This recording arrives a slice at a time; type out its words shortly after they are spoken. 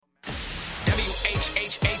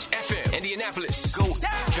Catch FM, Indianapolis. Go.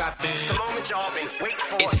 Drop it. It's the moment y'all been waiting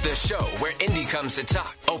for. It's the show where Indy comes to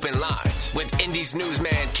talk. Open lines with Indy's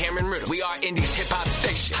newsman Cameron Riddle. We are Indy's hip hop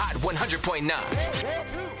station. Hot 100.9. 1,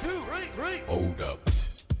 2, 3. Hold up.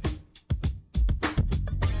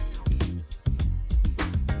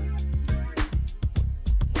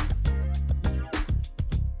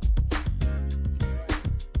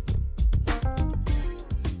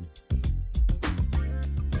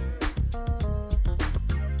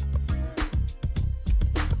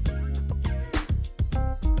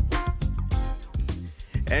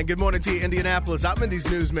 And good morning to you, Indianapolis. I'm Indy's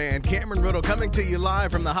newsman, Cameron Riddle, coming to you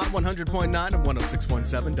live from the Hot 100.9 and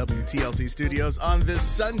 106.7 WTLC studios on this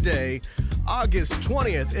Sunday, August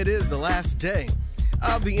 20th. It is the last day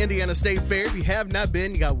of the Indiana State Fair. If you have not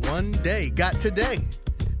been, you got one day, got today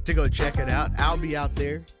to go check it out. I'll be out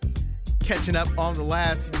there catching up on the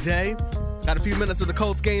last day. Got a few minutes of the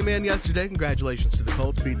Colts game in yesterday. Congratulations to the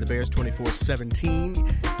Colts beating the Bears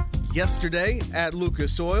 24-17 yesterday at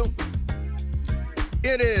Lucas Oil.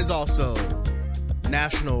 It is also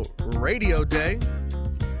National Radio Day,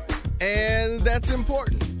 and that's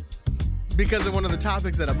important because of one of the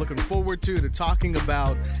topics that I'm looking forward to talking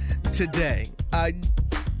about today. I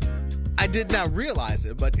did not realize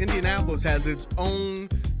it, but Indianapolis has its own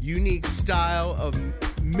unique style of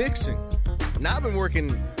mixing. Now, I've been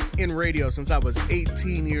working in radio since I was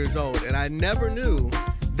 18 years old, and I never knew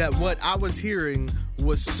that what I was hearing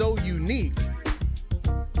was so unique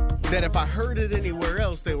that if I heard it anywhere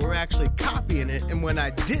else, they were actually copying it. And when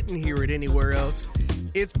I didn't hear it anywhere else,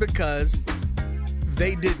 it's because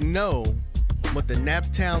they didn't know what the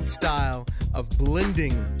Naptown style of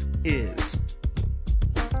blending is.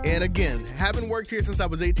 And again, having worked here since I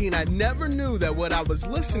was 18, I never knew that what I was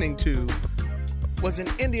listening to was an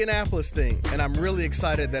Indianapolis thing. And I'm really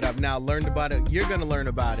excited that I've now learned about it. You're going to learn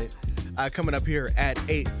about it coming up here at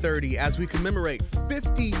 8:30 as we commemorate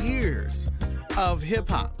 50 years of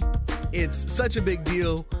hip-hop. It's such a big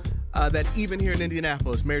deal that even here in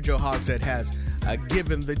Indianapolis, Mayor Joe Hogshead has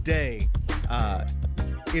given the day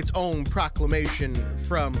its own proclamation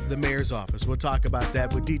from the mayor's office. We'll talk about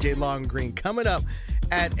that with DJ Long Green coming up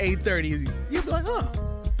at 8:30. You'll be like, oh,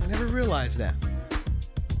 I never realized that.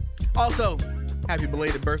 Also, happy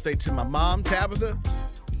belated birthday to my mom, Tabitha.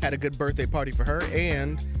 Had a good birthday party for her,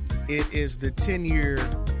 and it is the 10-year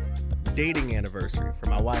dating anniversary for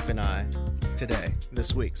my wife and I today,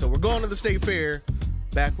 this week. So we're going to the State Fair,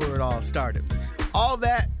 back where it all started. All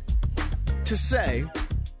that to say,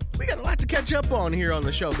 we got a lot to catch up on here on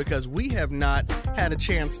the show because we have not had a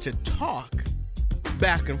chance to talk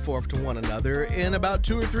back and forth to one another in about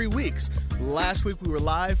 2 or 3 weeks. Last week we were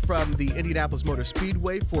live from the Indianapolis Motor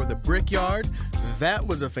Speedway for the Brickyard. That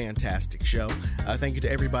was a fantastic show. Thank you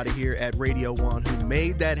to everybody here at Radio 1 who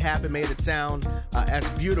made that happen, made it sound as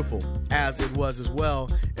beautiful as it was, as well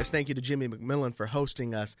as thank you to Jimmy McMillan for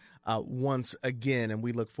hosting us once again. And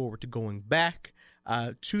we look forward to going back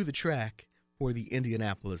to the track for the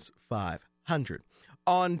Indianapolis 500.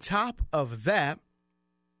 On top of that,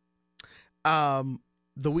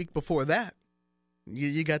 the week before that,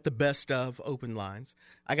 you got the best of open lines.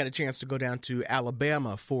 I got a chance to go down to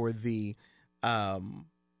Alabama for the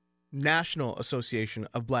National Association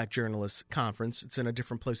of Black Journalists Conference. It's in a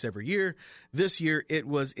different place every year. This year it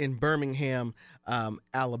was in Birmingham,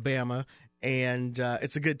 Alabama, and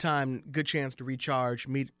it's a good time, good chance to recharge,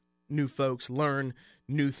 meet new folks, learn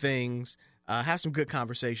new things, have some good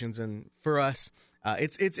conversations. And for us,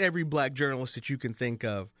 it's every black journalist that you can think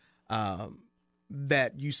of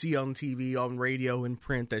that you see on TV, on radio, and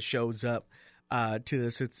print that shows up to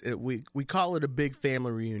this. We call it a big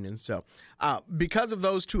family reunion. So because of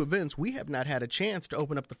those two events, we have not had a chance to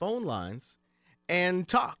open up the phone lines and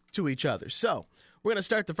talk to each other. So we're going to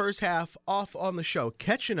start the first half off on the show,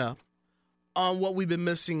 catching up on what we've been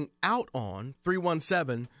missing out on.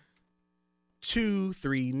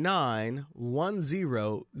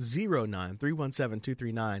 317-239-1009.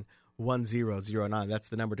 317-239-1009. That's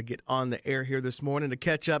the number to get on the air here this morning to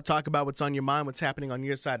catch up, talk about what's on your mind, what's happening on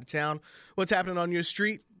your side of town, what's happening on your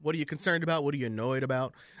street, what are you concerned about, what are you annoyed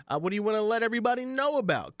about, what do you want to let everybody know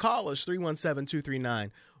about? Call us,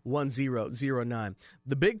 317-239-1009.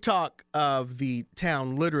 The big talk of the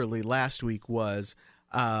town literally last week was,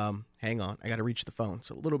 hang on, I got to reach the phone. It's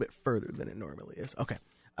a little bit further than it normally is. Okay,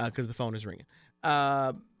 because the phone is ringing.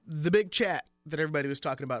 The big chat that everybody was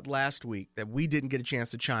talking about last week that we didn't get a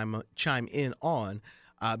chance to chime in on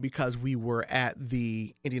because we were at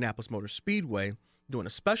the Indianapolis Motor Speedway doing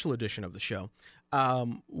a special edition of the show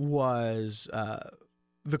was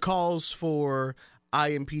the calls for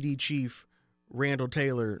IMPD Chief Randall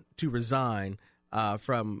Taylor to resign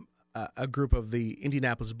from a group of the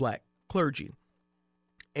Indianapolis black clergy.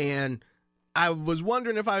 And I was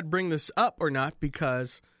wondering if I'd bring this up or not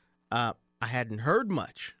because I hadn't heard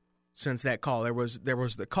much since that call. There was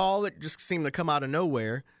the call that just seemed to come out of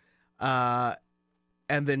nowhere, and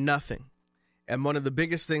then nothing. And one of the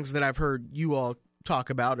biggest things that I've heard you all talk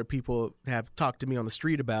about, or people have talked to me on the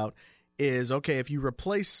street about, is, okay, if you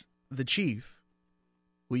replace the chief,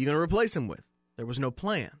 who are you going to replace him with? There was no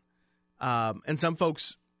plan. And some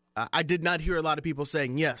folks, I did not hear a lot of people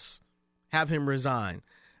saying, yes, have him resign.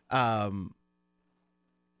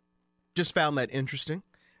 Just found that interesting.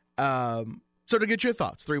 So to get your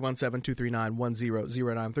thoughts,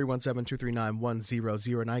 317-239-1009,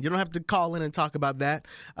 317-239-1009. You don't have to call in and talk about that,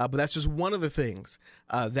 but that's just one of the things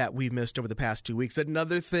that we missed over the past 2 weeks.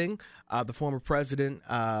 Another thing, the former president,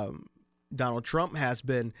 Donald Trump, has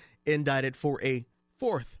been indicted for a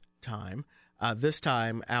fourth time, this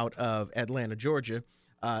time out of Atlanta, Georgia.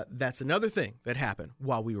 That's another thing that happened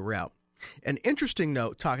while we were out. An interesting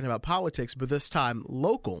note, talking about politics, but this time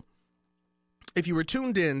local. If you were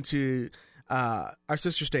tuned in to our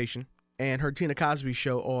sister station and heard Tina Cosby's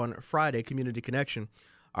show on Friday, Community Connection,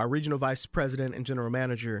 our regional vice president and general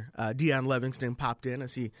manager, Deion Livingston, popped in,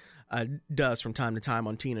 as he does from time to time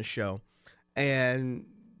on Tina's show, and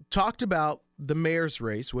talked about the mayor's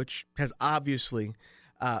race, which has obviously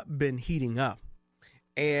been heating up.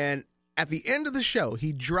 And at the end of the show,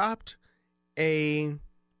 he dropped I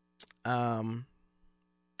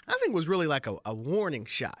think it was really like a warning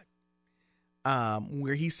shot,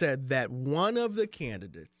 where he said that one of the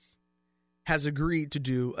candidates has agreed to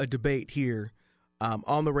do a debate here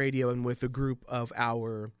on the radio and with a group of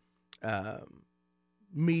our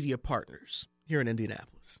media partners here in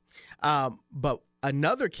Indianapolis. But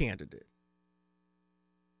another candidate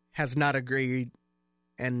has not agreed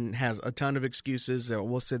and has a ton of excuses.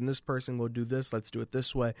 We'll send this person, we'll do this, let's do it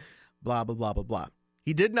this way, blah, blah, blah, blah, blah.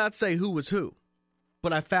 He did not say who was who,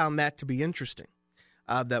 but I found that to be interesting.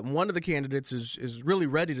 That one of the candidates is really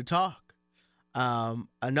ready to talk.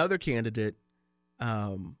 Another candidate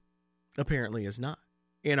apparently is not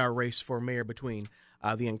in our race for mayor between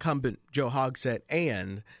the incumbent Joe Hogsett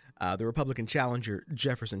and the Republican challenger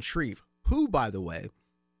Jefferson Shreve, who, by the way,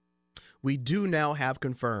 we do now have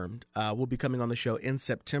confirmed will be coming on the show in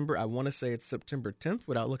September. I want to say it's September 10th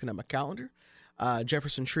without looking at my calendar.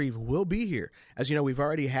 Jefferson Shreve will be here. As you know, we've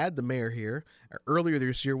already had the mayor here. Earlier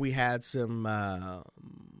this year, we had some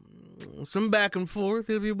back and forth,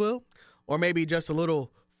 if you will, or maybe just a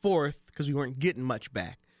little forth because we weren't getting much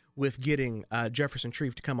back with getting Jefferson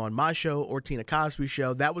Shreve to come on my show or Tina Cosby's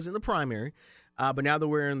show. That was in the primary, but now that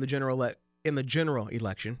we're in the general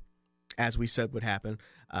election, as we said would happen,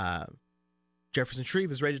 Jefferson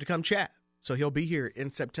Shreve is ready to come chat. So he'll be here in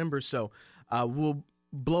September. So we'll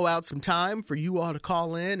blow out some time for you all to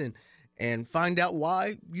call in and find out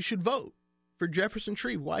why you should vote for Jefferson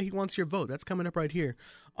Shreve, why he wants your vote. That's coming up right here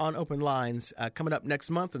on Open Lines, coming up next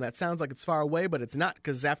month. And that sounds like it's far away, but it's not,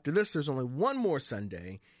 because after this, there's only one more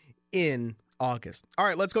Sunday in August. All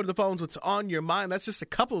right, let's go to the phones. What's on your mind? That's just a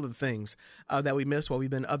couple of the things that we missed while we've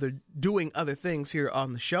been doing other things here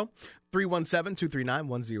on the show.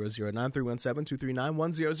 317-239-1009,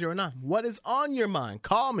 317-239-1009. What is on your mind?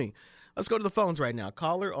 Call me. Let's go to the phones right now.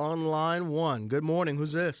 Caller on line one. Good morning.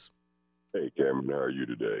 Who's this? Hey, Cameron. How are you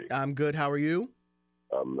today? I'm good. How are you?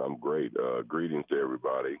 I'm great. Greetings to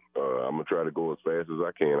everybody. I'm going to try to go as fast as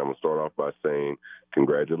I can. I'm going to start off by saying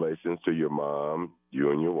congratulations to your mom,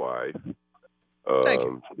 you and your wife. Thank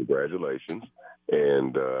you. Congratulations.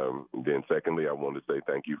 And then secondly, I want to say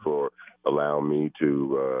thank you for allowing me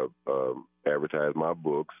to advertise my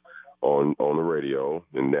books on the radio.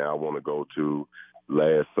 And now I want to go to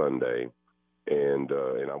last Sunday, and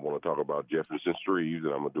I want to talk about Jefferson Shreve,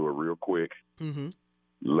 and I'm going to do it real quick. Mm-hmm.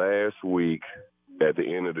 Last week, at the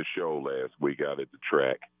end of the show last week out at the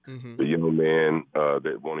track, mm-hmm. the young man,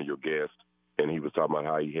 that one of your guests, and he was talking about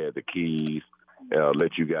how he had the keys,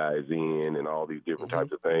 let you guys in, and all these different mm-hmm.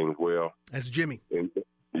 types of things. Well, that's Jimmy.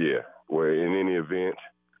 Well, in any event,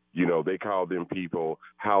 they call them people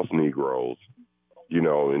house Negroes.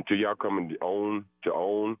 Until y'all come to own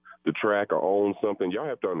the track or own something, y'all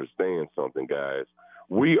have to understand something, guys.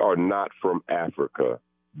 We are not from Africa.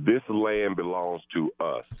 This land belongs to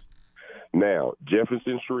us. Now,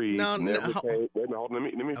 Jefferson Shreve never came. Wait a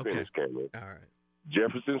minute, let me okay. finish, Cameron. All right.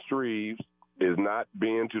 Jefferson Shreve is not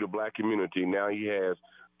been to the black community. Now he has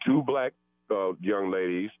two black young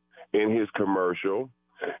ladies in his commercial,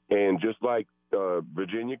 and just like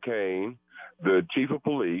Virginia Kane, the chief of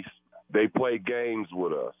police, they play games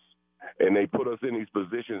with us, and they put us in these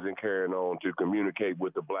positions and carrying on to communicate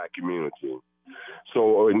with the black community.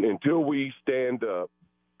 So until we stand up,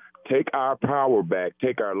 take our power back,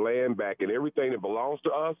 take our land back, and everything that belongs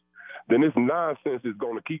to us, then this nonsense is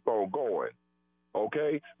going to keep on going,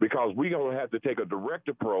 okay? Because we're going to have to take a direct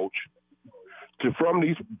approach from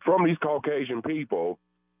these Caucasian people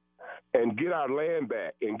and get our land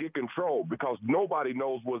back and get control, because nobody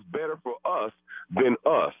knows what's better for us than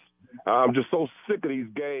us. I'm just so sick of these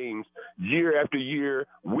games year after year,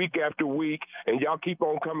 week after week, and y'all keep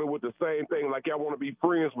on coming with the same thing like y'all want to be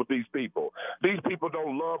friends with these people. These people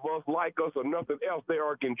don't love us, like us, or nothing else. They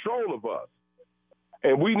are in control of us,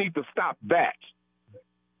 and we need to stop that.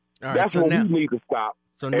 Right, that's so what now, we need to stop.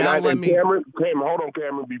 So now let me... Cameron, hold on,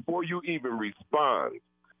 Cameron. Before you even respond,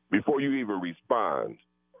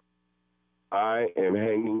 I am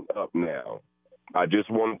hanging up now. I just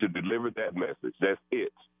wanted to deliver that message. That's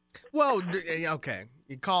it. Well, okay.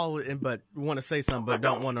 You call it, but want to say something, but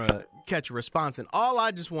don't want to catch a response. And all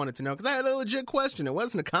I just wanted to know, because I had a legit question. It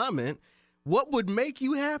wasn't a comment. What would make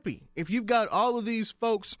you happy if you've got all of these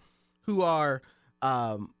folks who are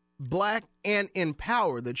black and in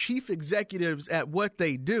power, the chief executives at what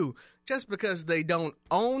they do, just because they don't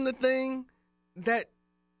own the thing that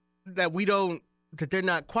they're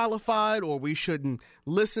not qualified, or we shouldn't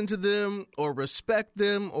listen to them or respect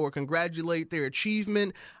them or congratulate their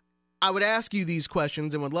achievement? I would ask you these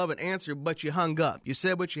questions and would love an answer, but you hung up. You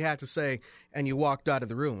said what you had to say, and you walked out of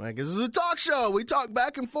the room. Like, this is a talk show. We talk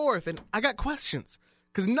back and forth, and I got questions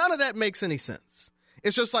because none of that makes any sense.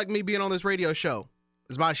 It's just like me being on this radio show.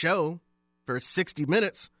 It's my show for 60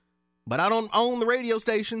 minutes, but I don't own the radio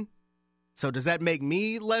station. So does that make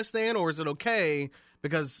me less than, or is it okay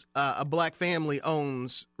because a black family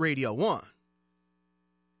owns Radio 1?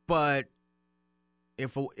 But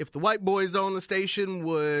if the white boys own the station,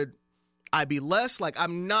 would I be less? Like,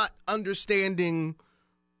 I'm not understanding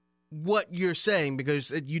what you're saying, because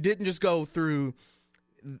you didn't just go through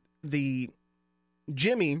the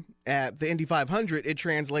Jimmy at the Indy 500. It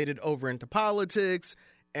translated over into politics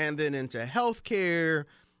and then into healthcare.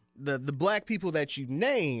 The black people that you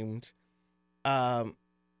named have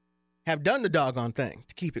done the doggone thing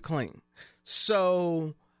to keep it clean.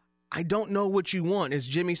 So I don't know what you want. Is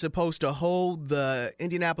Jimmy supposed to hold the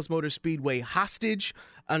Indianapolis Motor Speedway hostage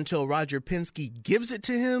until Roger Penske gives it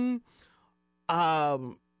to him?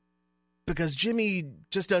 Because Jimmy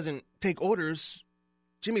just doesn't take orders.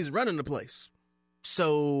 Jimmy's running the place.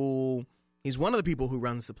 So he's one of the people who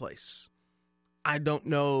runs the place. I don't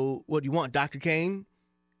know what you want. Dr. Kane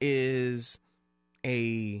is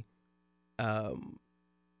a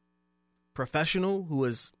professional who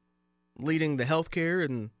is leading the healthcare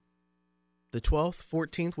in the 12th,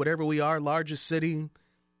 14th, whatever we are, largest city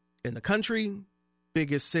in the country,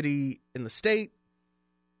 biggest city in the state.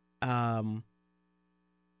 I don't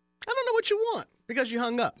know what you want because you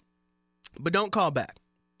hung up. But don't call back.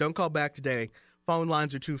 Don't call back today. Phone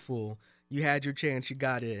lines are too full. You had your chance, you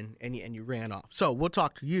got in, and you ran off. So we'll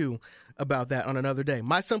talk to you about that on another day.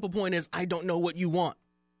 My simple point is, I don't know what you want.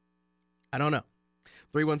 I don't know.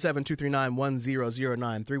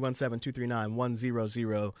 317-239-1009.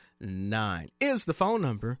 317-239-1009 is the phone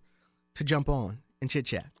number to jump on and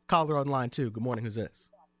chit-chat. Caller on line 2. Good morning. Who's this?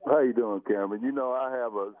 How you doing, Cameron? You know, I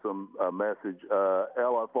have a message.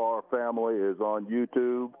 LFR Family is on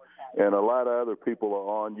YouTube, and a lot of other people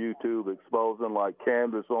are on YouTube exposing, like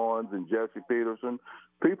Candace Owens and Jesse Peterson.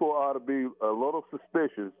 People ought to be a little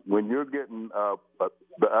suspicious when you're getting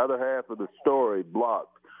the other half of the story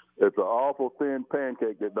blocked. It's an awful thin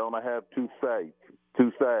pancake that don't have two sides.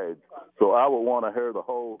 So I would want to hear the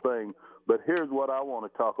whole thing. But here's what I want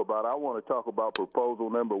to talk about. I want to talk about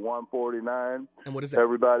proposal number 149. And what is that?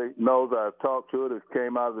 Everybody knows I've talked to it. It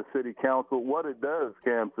came out of the city council. What it does,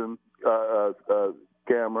 Cameron,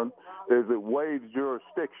 is it waives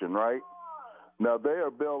jurisdiction, right? Now, they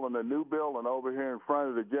are building a new building over here in front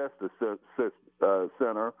of the Justice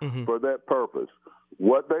Center for that purpose.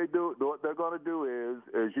 What they're going to do is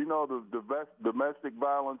you know, the Domestic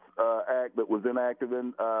Violence Act that was enacted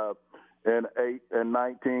in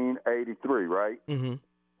 1983, right? Mm-hmm.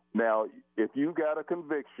 Now, if you got a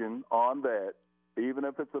conviction on that, even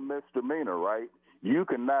if it's a misdemeanor, right, you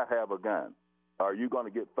cannot have a gun. Or you're going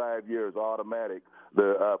to get 5 years automatic.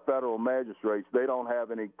 The federal magistrates, they don't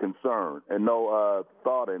have any concern and no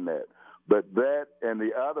thought in that. But that and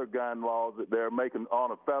the other gun laws that they're making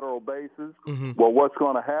on a federal basis, well, what's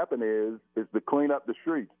going to happen is to clean up the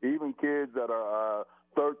streets. Even kids that are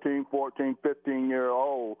 13, 14,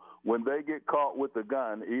 15-year-old when they get caught with a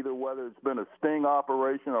gun, either whether it's been a sting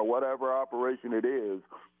operation or whatever operation it is,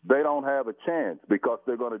 they don't have a chance because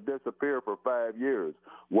they're going to disappear for 5 years.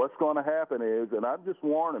 What's going to happen is, and I'm just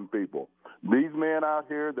warning people, these men out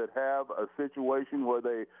here that have a situation where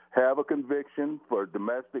they have a conviction for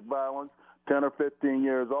domestic violence, 10 or 15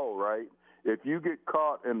 years old, right? If you get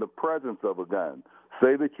caught in the presence of a gun,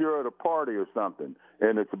 say that you're at a party or something,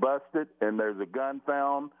 and it's busted and there's a gun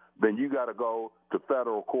found, then you got to go to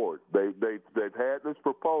federal court. They've had this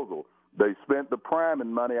proposal. They spent the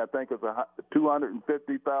priming money, I think it's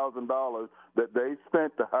 $250,000 that they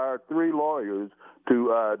spent to hire 3 lawyers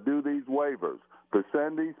to do these waivers, to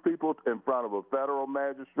send these people in front of a federal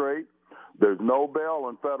magistrate. There's no bail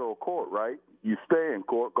in federal court, right? You stay in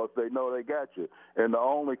court because they know they got you. And the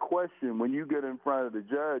only question when you get in front of the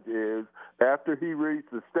judge is, after he reads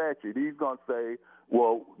the statute, he's going to say,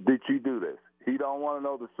 well, did you do this? He don't want to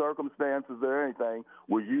know the circumstances or anything.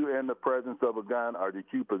 Was you in the presence of a gun or did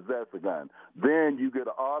you possess a gun? Then you get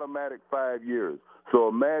an automatic 5 years. So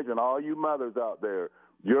imagine all you mothers out there,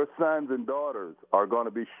 your sons and daughters are going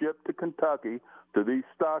to be shipped to Kentucky to these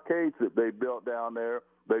stockades that they built down there.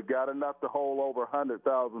 They've got enough to hold over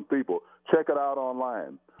 100,000 people. Check it out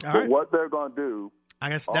online. All but right. What they're going to do. I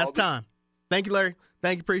guess that's time. Thank you, Larry.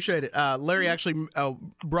 Thank you. Appreciate it. Larry actually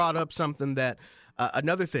brought up something that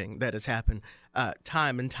another thing that has happened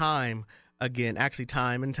time and time again, actually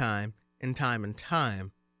time and time and time and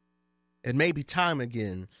time. It may be time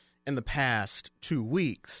again in the past 2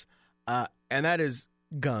 weeks, and that is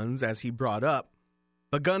guns, as he brought up,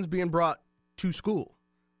 but guns being brought to school,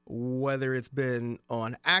 whether it's been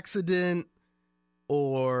on accident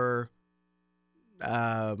or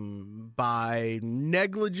by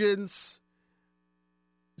negligence.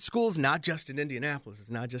 School's not just in Indianapolis. It's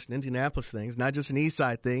not just an Indianapolis thing. It's not just an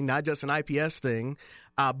Eastside thing, not just an IPS thing,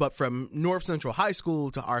 but from North Central High School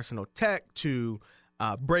to Arsenal Tech to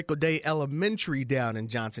Braco Day Elementary down in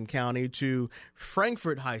Johnson County to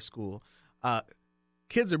Frankfort High School,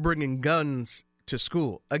 kids are bringing guns to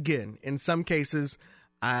school. Again, in some cases,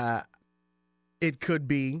 it could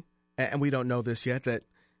be, and we don't know this yet, that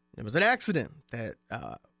it was an accident, that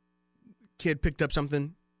kid picked up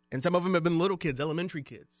something. And some of them have been little kids, elementary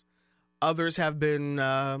kids. Others have been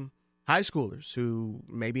high schoolers who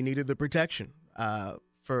maybe needed the protection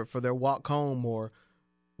for their walk home or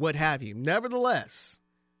what have you. Nevertheless,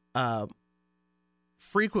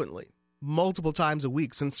 frequently, multiple times a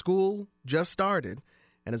week since school just started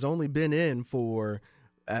and has only been in for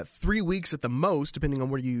 3 weeks at the most, depending on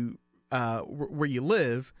where you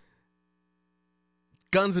live,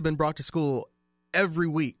 guns have been brought to school every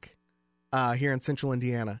week. Here in Central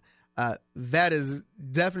Indiana. That is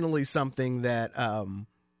definitely something that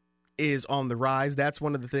is on the rise. That's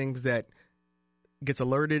one of the things that gets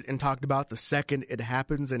alerted and talked about the second it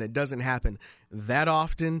happens, and it doesn't happen that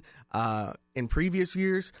often in previous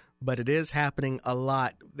years, but it is happening a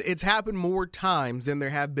lot. It's happened more times than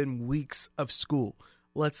there have been weeks of school.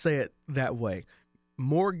 Let's say it that way.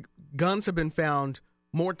 More guns have been found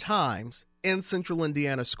more times in Central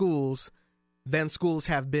Indiana schools than schools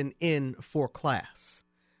have been in for class.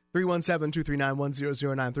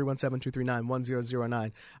 317-239-1009,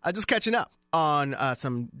 317-239-1009. Just catching up on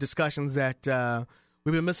some discussions that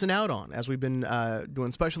we've been missing out on as we've been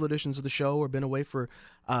doing special editions of the show or been away for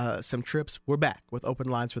some trips. We're back with open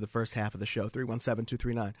lines for the first half of the show,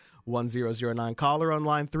 317-239-1009. Caller on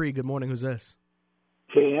line 3. Good morning. Who's this?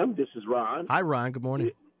 Cam, this is Ron. Hi, Ron. Good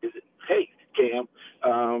morning. Hey, Cam.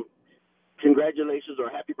 Congratulations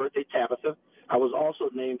or happy birthday, Tabitha. I was also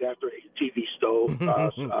named after a TV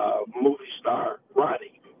movie star,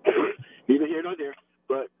 Ronnie. Neither here nor there.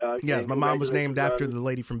 But yes, my mom was named after the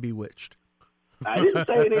lady from Bewitched. I didn't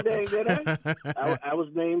say anything, did I? I was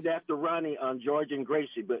named after Ronnie on George and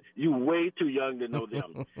Gracie, but you way too young to know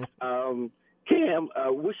them. Cam,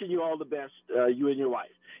 wishing you all the best, you and your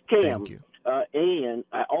wife. Cam, thank you. And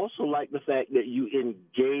I also like the fact that you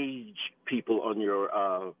engage people on your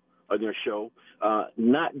show,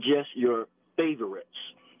 not just your favorites.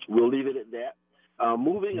 We'll leave it at that.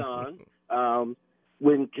 Moving on,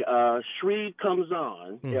 when Shreve comes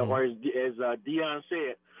on, or as Dion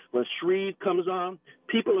said, when Shreve comes on,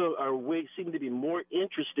 people seem to be more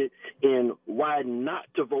interested in why not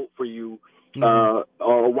to vote for you or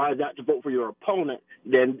why not to vote for your opponent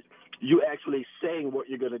than you actually saying what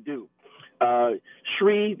you're going to do.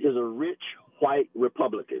 Shreve is a rich white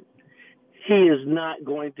Republican. He is not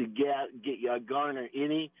going to garner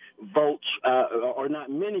any votes, or not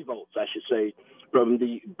many votes, I should say, from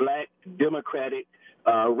the black Democratic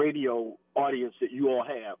radio audience that you all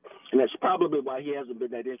have. And that's probably why he hasn't been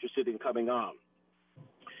that interested in coming on.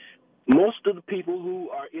 Most of the people who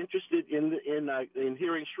are interested in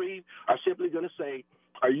hearing Shreve are simply going to say,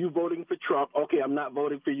 "Are you voting for Trump?" "Okay, I'm not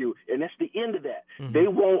voting for you," and that's the end of that. Mm-hmm. They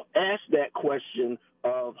won't ask that question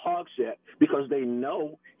of Hogsett because they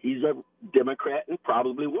know he's a Democrat and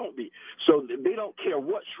probably won't be. So they don't care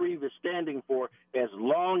what Shreve is standing for as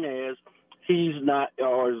long as he's not,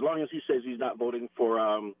 or as long as he says he's not voting for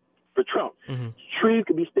Trump. Mm-hmm. Shreve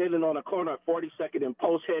could be standing on a corner at 42nd and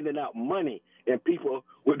Post handing out money, and people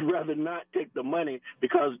would rather not take the money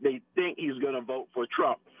because they think he's going to vote for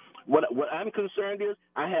Trump. What I'm concerned is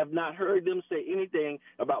I have not heard them say anything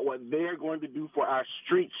about what they're going to do for our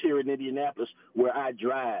streets here in Indianapolis where I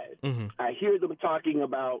drive. Mm-hmm. I hear them talking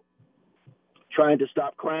about trying to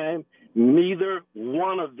stop crime. Neither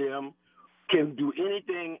one of them can do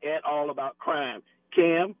anything at all about crime.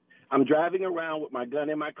 Cam, I'm driving around with my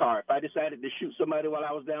gun in my car. If I decided to shoot somebody while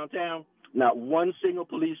I was downtown, not one single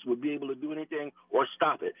police would be able to do anything or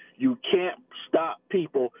stop it. You can't stop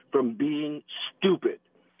people from being stupid.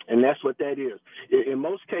 And that's what that is. In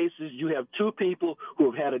most cases, you have two people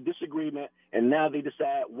who have had a disagreement, and now they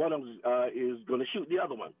decide one of them is going to shoot the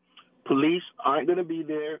other one. Police aren't going to be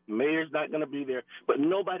there. Mayor's not going to be there. But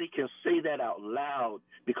nobody can say that out loud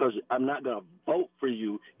because I'm not going to vote for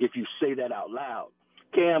you if you say that out loud.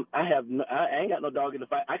 Cam, I ain't got no dog in the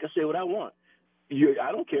fight. I can say what I want.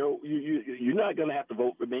 I don't care. You're not going to have to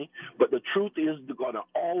vote for me. But the truth is going to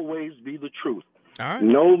always be the truth. All right.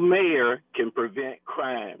 No mayor can prevent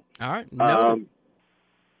crime. All right. Noted.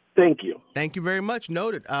 Thank you. Thank you very much.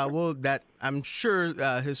 Noted. Well, that I'm sure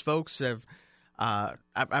his folks have. I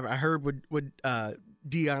heard what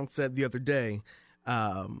Dion said the other day,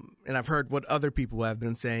 and I've heard what other people have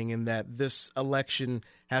been saying, in that this election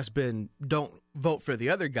has been don't vote for the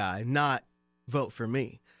other guy, not vote for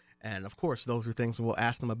me. And, of course, those are things we'll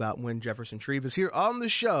ask them about when Jefferson Shreve is here on the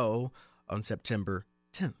show on September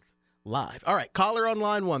 10th. Live. All right, caller on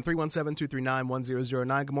line 1,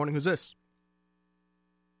 317-239-1009. Good morning. Who's this?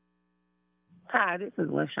 Hi, this is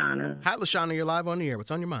LaShawna. Hi, LaShawna. You're live on the air. What's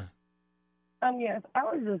on your mind? Yes, I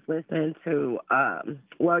was just listening to,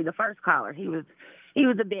 the first caller. He was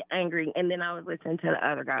a bit angry, and then I was listening to the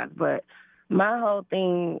other guys. But my whole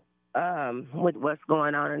thing with what's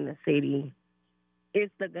going on in the city is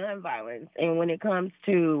the gun violence. And when it comes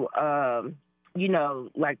to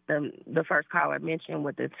like the first caller mentioned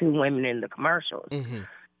with the two women in the commercials. Mm-hmm.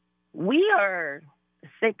 We are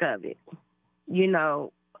sick of it.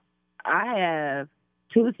 I have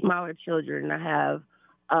two smaller children. I have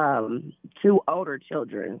two older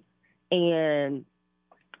children. And,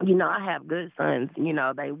 I have good sons.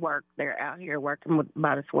 They work. They're out here working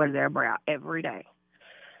by the sweat of their brow every day.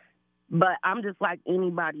 But I'm just like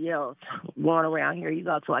anybody else going around here. You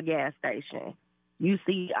go to a gas station. You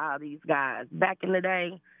see all these guys. Back in the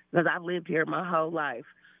day, because I've lived here my whole life,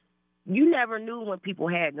 you never knew when people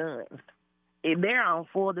had guns. They're on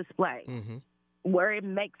full display, mm-hmm. where it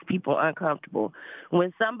makes people uncomfortable.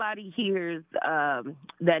 When somebody hears the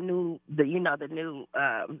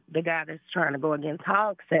guy that's trying to go against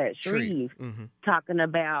Hogsett, Shreve, mm-hmm. talking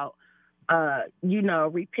about,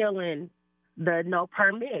 repealing the no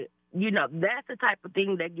permit. That's the type of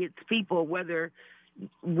thing that gets people, whatever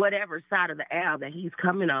side of the aisle that he's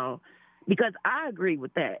coming on, because I agree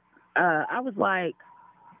with that. I was like,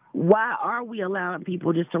 why are we allowing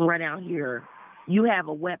people just to run out here? You have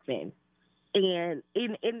a weapon, and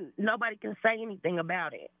nobody can say anything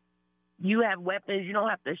about it. You have weapons. You don't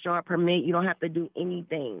have to show a permit. You don't have to do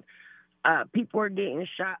anything. People are getting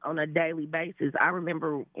shot on a daily basis. I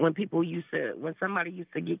remember when somebody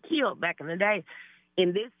used to get killed back in the day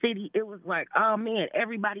in this city, it was like, oh man,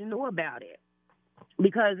 everybody knew about it,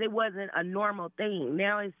 because it wasn't a normal thing.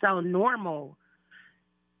 Now it's so normal.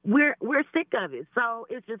 We're sick of it. So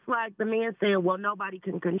it's just like the man said, well, nobody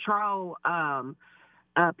can control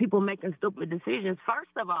people making stupid decisions.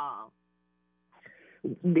 First of all,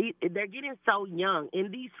 they're getting so young. In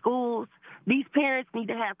these schools, these parents need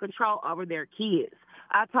to have control over their kids.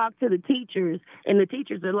 I talk to the teachers, and the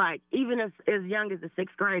teachers are like, even as young as the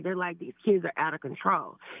 6th grade, they're like, these kids are out of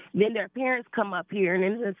control. Then their parents come up here,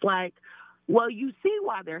 and it's like, well, you see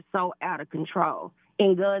why they're so out of control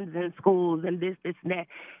in guns in schools and this and that.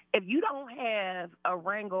 If you don't have a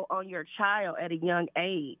wrangle on your child at a young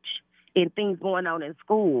age and things going on in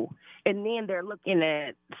school, and then they're looking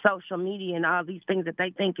at social media and all these things that they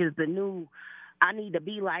think is the new, I need to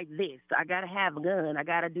be like this, I got to have a gun, I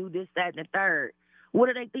got to do this, that, and the third. What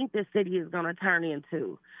do they think this city is going to turn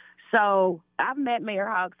into? So I've met Mayor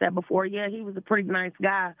Hogsett before. Yeah, he was a pretty nice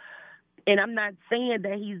guy. And I'm not saying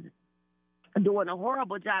that he's doing a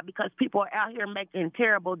horrible job because people are out here making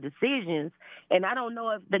terrible decisions. And I don't know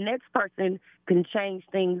if the next person can change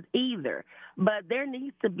things either. But there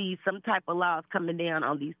needs to be some type of laws coming down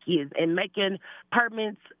on these kids and making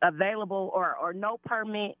permits available or no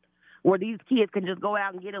permit where these kids can just go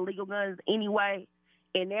out and get illegal guns anyway.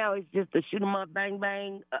 And now it's just to shoot them up, bang,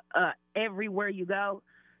 bang, everywhere you go.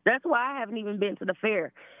 That's why I haven't even been to the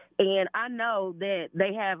fair. And I know that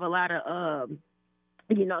they have a lot of,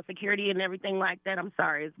 security and everything like that. I'm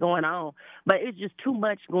sorry, it's going on. But it's just too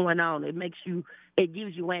much going on. It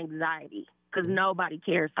gives you anxiety because nobody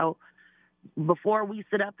cares. So before we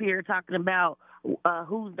sit up here talking about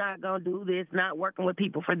who's not going to do this, not working with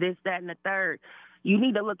people for this, that, and the third, you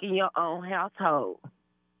need to look in your own household.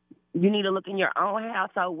 You need to look in your own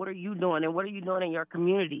household. What are you doing, and what are you doing in your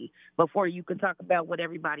community before you can talk about what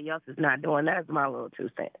everybody else is not doing? That's my little 2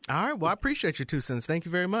 cents. All right. Well, I appreciate your 2 cents. Thank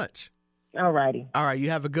you very much. All righty. All right. You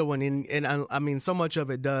have a good one. And I mean, so much of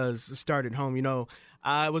it does start at home. It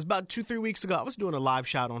was about 2-3 weeks ago. I was doing a live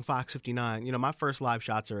shot on Fox 59. My first live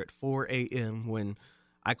shots are at 4 a.m. when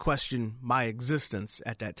I question my existence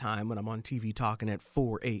at that time when I'm on TV talking at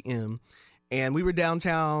 4 a.m. And we were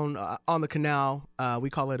downtown on the canal. We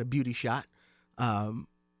call it a beauty shot,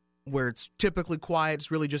 where it's typically quiet.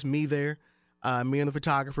 It's really just me there. Me and the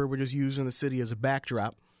photographer, we're just using the city as a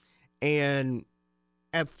backdrop. And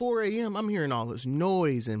at 4 a.m., I'm hearing all this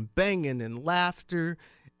noise and banging and laughter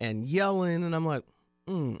and yelling. And I'm like,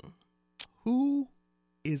 who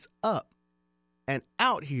is up and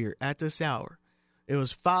out here at this hour? It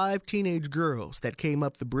was 5 teenage girls that came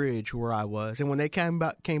up the bridge where I was. And when they came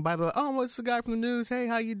by, they're like, oh, what's the guy from the news? Hey,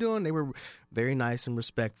 how you doing? They were very nice and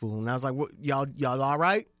respectful. And I was like, what, y'all all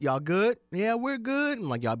right? Y'all good? Yeah, we're good. I'm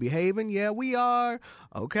like, y'all behaving? Yeah, we are.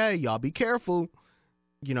 Okay, y'all be careful.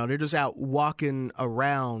 They're just out walking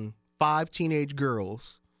around, 5 teenage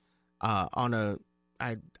girls on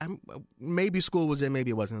maybe school was in,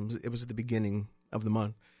 maybe it wasn't. It was at the beginning of the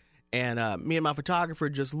month. And me and my photographer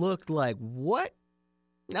just looked like, what?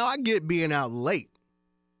 Now, I get being out late,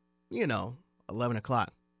 11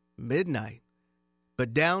 o'clock, midnight.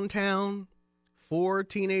 But downtown, 4 or 5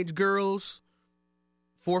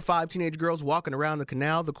 teenage girls walking around the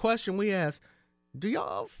canal. The question we ask, do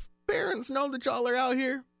y'all parents know that y'all are out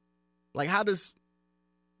here? Like, how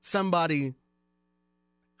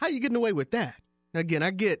you getting away with that? Again,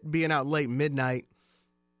 I get being out late, midnight,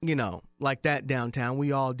 like that downtown.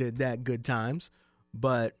 We all did that, good times.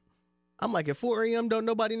 But I'm like, at 4 a.m., don't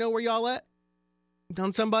nobody know where y'all at?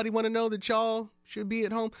 Don't somebody want to know that y'all should be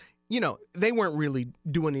at home? They weren't really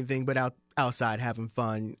doing anything but outside having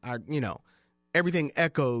fun. Everything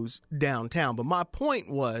echoes downtown. But my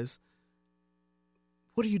point was,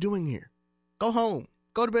 what are you doing here? Go home.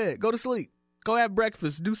 Go to bed. Go to sleep. Go have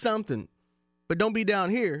breakfast. Do something. But don't be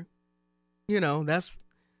down here. That's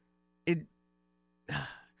it.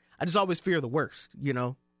 I just always fear the worst,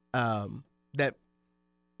 that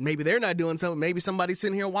maybe they're not doing something. Maybe somebody's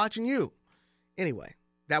sitting here watching you. Anyway,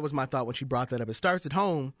 that was my thought when she brought that up. It starts at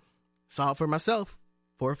home. Saw it for myself.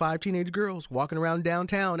 4 or 5 teenage girls walking around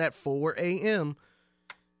downtown at 4 a.m.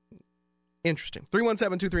 Interesting.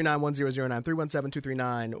 317-239-1009.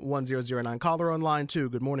 317-239-1009. Caller on line 2.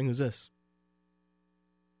 Good morning. Who's this?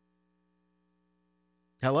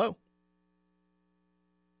 Hello.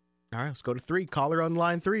 All right, let's go to 3. Caller on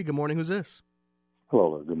line 3. Good morning. Who's this?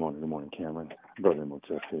 Hello. Good morning. Good morning, Cameron. Brother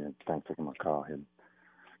Motif here. Thanks for taking my call. I'll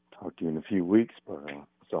talk to you in a few weeks, but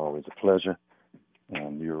it's always a pleasure.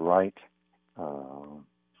 And you're right.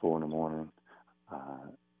 4 in the morning,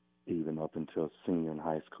 even up until senior in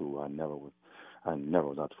high school, I never was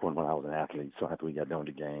out to 4 in the morning. I was an athlete, so after we got done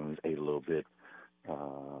with the games, ate a little bit.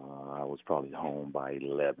 I was probably home by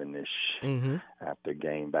 11-ish after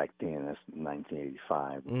game back then. That's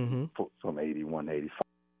 1985, from 81 to 85.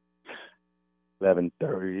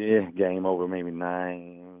 11:30, game over, maybe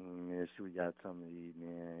 9-ish. We got something to eat,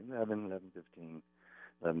 man. 11:15,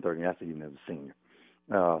 11:30. That's even as a senior.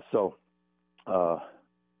 So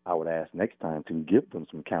I would ask next time to give them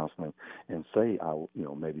some counseling and say,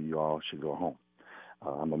 maybe you all should go home.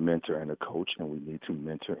 I'm a mentor and a coach, and we need to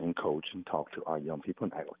mentor and coach and talk to our young people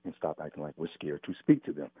and stop acting like we're scared to speak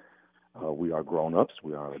to them. We are grown-ups.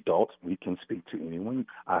 We are adults. We can speak to anyone.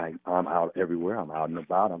 I'm out everywhere. I'm out and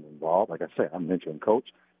about. I'm involved. Like I said, I'm mentor and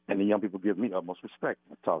coach, and the young people give me utmost respect.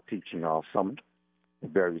 I taught teaching all summer,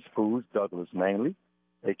 various foods, Douglas mainly.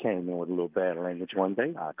 They came in with a little bad language one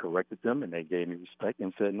day. I corrected them, and they gave me respect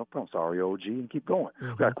and said, no problem, sorry, OG, and keep going.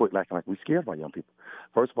 We got to quit acting like we're scared by young people.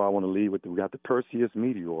 First of all, I want to lead with we got the Perseus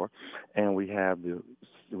meteor, and we have the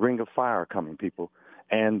ring of fire coming, people.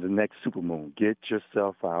 and the next supermoon. Get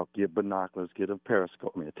yourself out. Get binoculars. Get a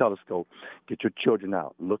telescope. Get your children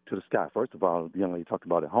out. Look to the sky. First of all, the young lady talked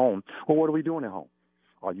about at home. Well, what are we doing at home?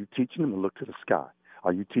 Are you teaching them to look to the sky?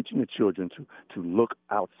 Are you teaching the children to look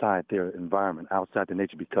outside their environment, outside the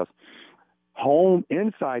nature? Because home,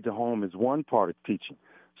 inside the home is one part of teaching.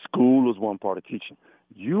 School is one part of teaching.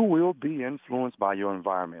 You will be influenced by your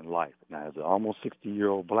environment in life. Now, as an almost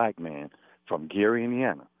 60-year-old black man from Gary,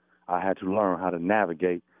 Indiana, I had to learn how to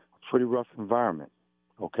navigate a pretty rough environment,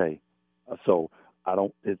 okay? So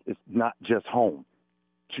it's not just home.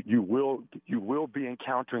 You will be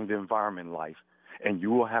encountering the environment in life, and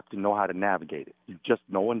you will have to know how to navigate it.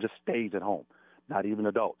 No one just stays at home, not even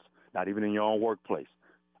adults, not even in your own workplace.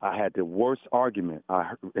 I had the worst argument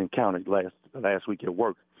I encountered last week at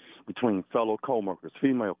work between fellow coworkers,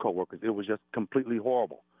 female coworkers. It was just completely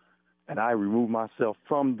horrible. And I removed myself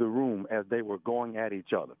from the room as they were going at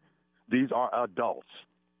each other. These are adults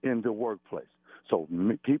in the workplace. So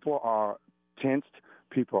people are tensed,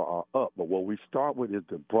 people are up. But what we start with is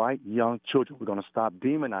the bright young children. We're going to stop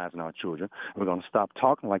demonizing our children. We're going to stop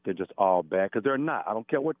talking like they're just all bad, because they're not. I don't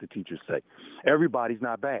care what the teachers say. Everybody's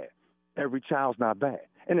not bad. Every child's not bad.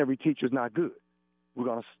 And every teacher's not good. We're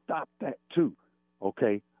going to stop that too.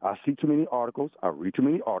 Okay, I see too many articles, I read too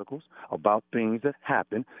many articles about things that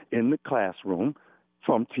happen in the classroom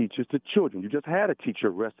from teachers to children. You just had a teacher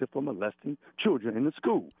arrested for molesting children in the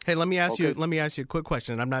school. Hey, let me ask you a quick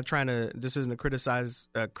question. I'm not trying to. This isn't a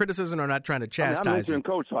criticism, or not trying to chastise you. I'm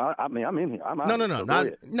coach, so I'm in here.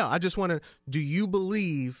 No. I just want to. Do you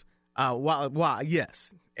believe?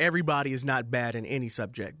 Yes, everybody is not bad in any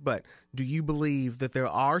subject, but do you believe that there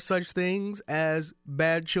are such things as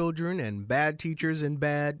bad children and bad teachers and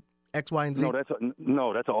bad X, Y, and Z?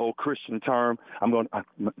 No, that's an old Christian term. I'm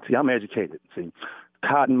educated. See,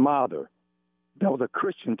 cotton mather, that was a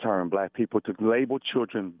Christian term, black people, to label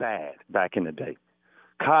children bad back in the day.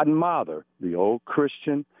 Cotton Mather, the old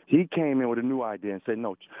Christian, he came in with a new idea and said,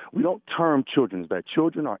 no, we don't term children as bad.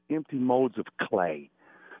 Children are empty molds of clay.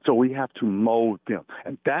 So we have to mold them.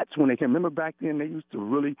 And that's when they came. Remember back then they used to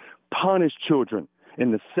really punish children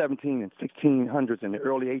in the 17 and 1600s and the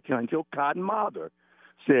early 1800s until Cotton Mather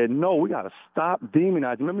said, no, we got to stop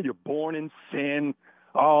demonizing. Remember, you're born in sin,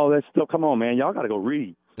 all that stuff. Come on, man. Y'all got to go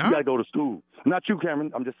read. You got to go to school. Not you,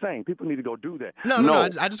 Cameron. I'm just saying people need to go do that. No.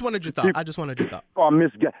 I just wanted your thought.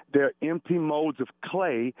 They're empty molds of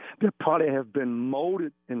clay that probably have been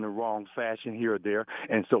molded in the wrong fashion here or there,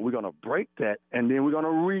 and so we're going to break that, and then we're going to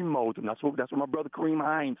remold them. That's what my brother Kareem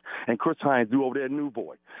Hines and Chris Hines do over there at New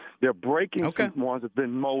Boy. They're breaking some ones that have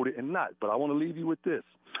been molded and not. But I want to leave you with this.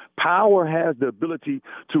 Power has the ability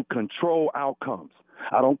to control outcomes.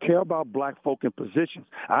 I don't care about black folk in positions.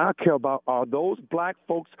 I care about, are those black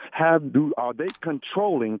folks are they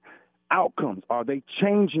controlling outcomes? Are they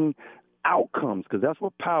changing outcomes? Because that's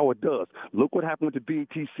what power does. Look what happened with the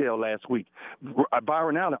BET sale last week.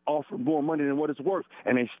 Byron Allen offered more money than what it's worth,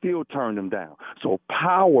 and they still turned them down. So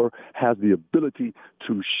power has the ability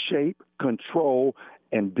to shape, control,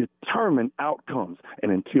 and determine outcomes.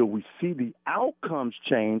 And until we see the outcomes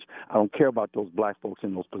change, I don't care about those black folks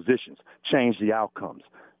in those positions. Change the outcomes.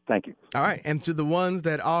 Thank you. All right. And to the ones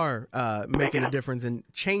that are making a difference in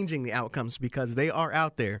changing the outcomes, because they are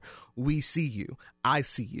out there, we see you. I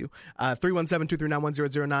see you.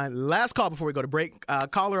 317-239-1009. Last call before we go to break.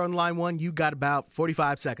 Caller on line 1, you got about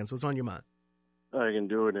 45 seconds. What's on your mind? I can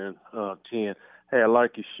do it in 10. Hey, I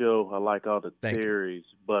like your show. I like all the theories.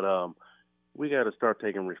 But we got to start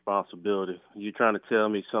taking responsibility. You're trying to tell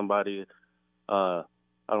me somebody, I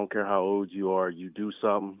don't care how old you are, you do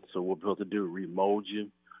something, so what we're supposed to do, remold you.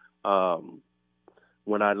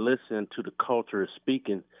 When I listen to the culture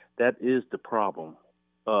speaking, that is the problem.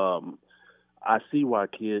 I see why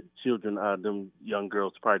children, them young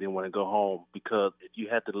girls probably didn't want to go home, because if you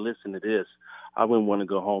had to listen to this, I wouldn't want to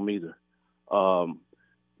go home either.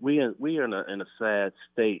 We are in a sad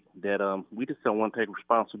state that we just don't want to take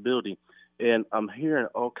responsibility. And I'm hearing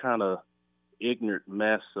all kind of ignorant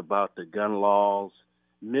mess about the gun laws,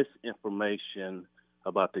 misinformation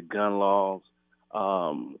about the gun laws.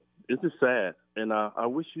 It's just sad, and I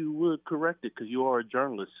wish you would correct it, because you are a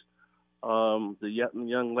journalist. The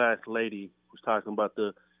young last lady was talking about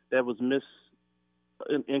that was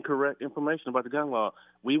incorrect information about the gun law.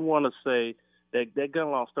 We want to say that gun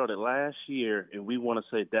law started last year, and we want to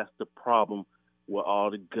say that's the problem with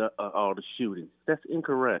all the shootings. That's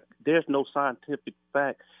incorrect. There's no scientific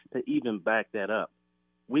fact to even back that up.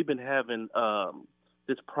 We've been having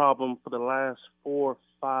this problem for the last 4 or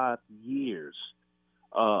 5 years,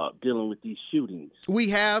 dealing with these shootings. We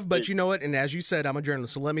have, but you know what? And as you said, I'm a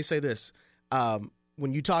journalist, so let me say this.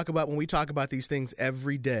 when we talk about these things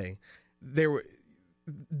every day,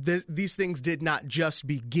 these things did not just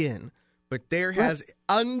begin, but there has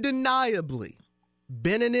undeniably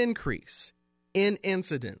been an increase in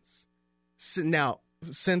incidents now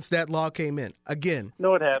since that law came in. Again,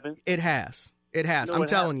 no, it hasn't. It has. No, I'm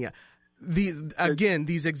telling you.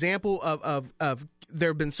 These example of there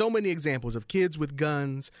have been so many examples of kids with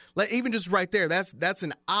guns. Like even just right there, that's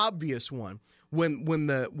an obvious one. When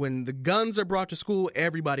the guns are brought to school,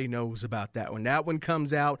 everybody knows about that. When that one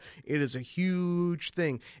comes out, it is a huge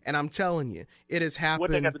thing. And I'm telling you, it has happened.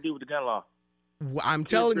 What they got to do with the gun law? I'm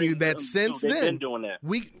telling you that since then, been doing that.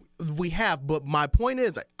 we have. But my point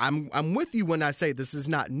is, I'm with you when I say this is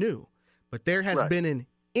not new, but there has been an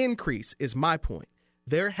increase. Is my point.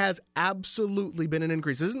 There has absolutely been an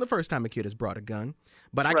increase. This isn't the first time a kid has brought a gun,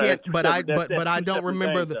 but I can't. But I don't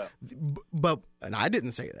remember and I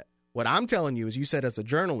didn't say that. What I'm telling you is you said as a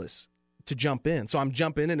journalist to jump in. So I'm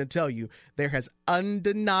jumping in and tell you there has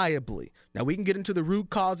undeniably. Now, we can get into the root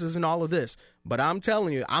causes and all of this, but I'm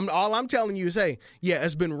telling you, all I'm telling you is, hey, yeah,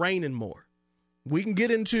 it's been raining more. We can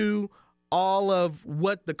get into all of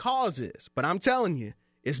what the cause is, but I'm telling you,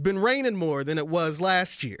 it's been raining more than it was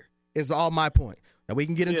last year is all my point. Now, we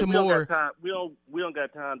can get into more. We don't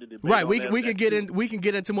got time to debate. Right, we can get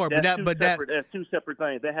into more, that's two separate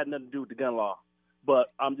things. That had nothing to do with the gun law.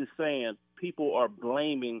 But I'm just saying, people are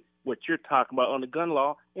blaming what you're talking about on the gun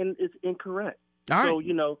law, and it's incorrect. All right.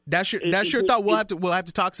 So that's your thought. We'll have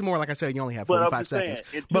to talk some more. Like I said, you only have 45 seconds.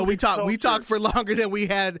 But we talked for longer than we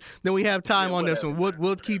have time on this one.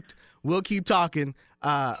 We'll keep talking.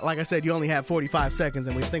 Like I said, you only have 45 seconds,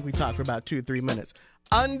 and we think we talked for about 2 or 3 minutes.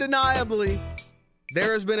 Undeniably,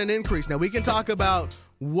 there has been an increase. Now we can talk about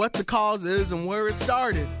what the cause is and where it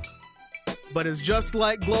started. But it's just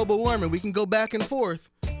like global warming. We can go back and forth.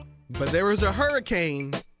 But there is a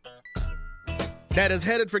hurricane that is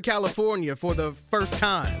headed for California for the first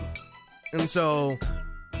time. And so,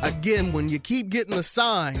 again, when you keep getting the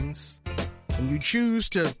signs and you choose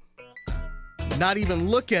to not even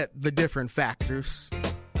look at the different factors,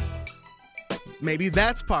 maybe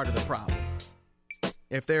that's part of the problem.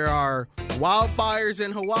 If there are wildfires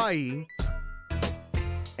in Hawaii,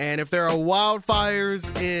 and if there are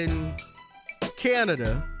wildfires in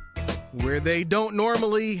Canada, where they don't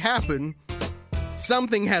normally happen,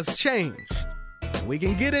 something has changed. We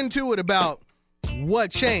can get into it about what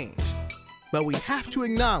changed, but we have to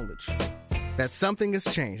acknowledge that something has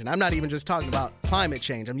changed. And I'm not even just talking about climate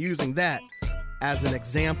change. I'm using that as an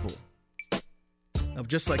example of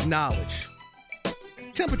just like knowledge.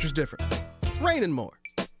 Temperature's different. It's raining more.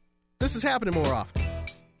 This is happening more often.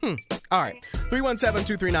 All right.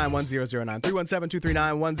 317-239-1009.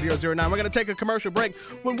 317-239-1009. We're going to take a commercial break.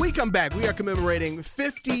 When we come back, we are commemorating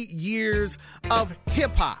 50 years of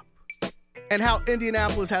hip-hop and how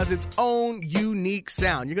Indianapolis has its own unique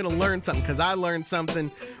sound. You're going to learn something because I learned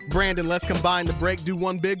something. Brandon, let's combine the break, do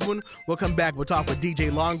one big one. We'll come back. We'll talk with DJ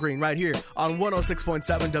Longgreen right here on 106.7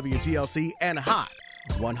 WTLC and Hot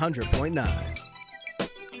 100.9.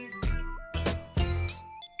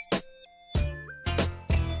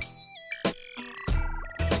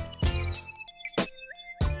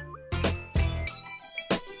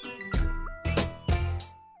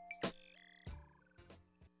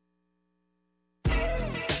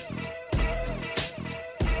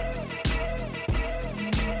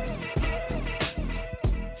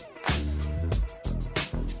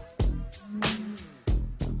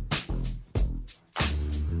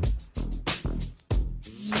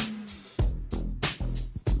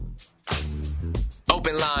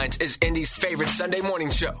 Open Lines is Indy's favorite Sunday morning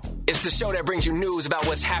show. It's the show that brings you news about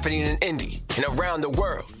what's happening in Indy and around the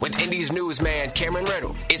world with Indy's newsman, Cameron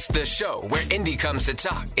Riddle. It's the show where Indy comes to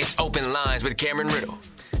talk. It's Open Lines with Cameron Riddle.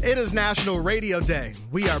 It is National Radio Day.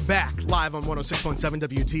 We are back live on 106.7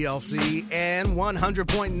 WTLC and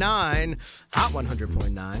 100.9, Hot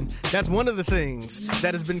 100.9. That's one of the things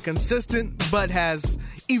that has been consistent but has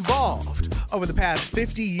evolved over the past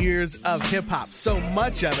 50 years of hip-hop. So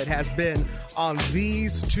much of it has been on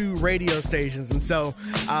these two radio stations. And so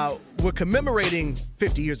we're commemorating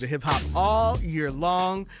 50 years of hip-hop all year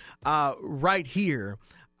long right here.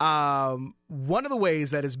 One of the ways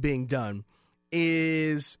that is being done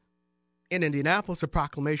is in Indianapolis, a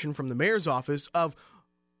proclamation from the mayor's office of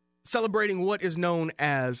celebrating what is known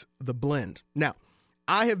as the blend. Now,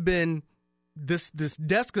 I have been, this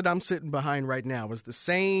desk that I'm sitting behind right now is the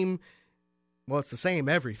same, well, it's the same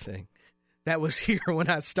everything that was here when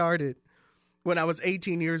I started, when I was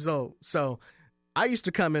 18 years old. So I used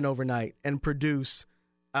to come in overnight and produce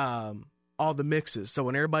all all the mixes. So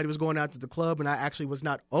when everybody was going out to the club, and I actually was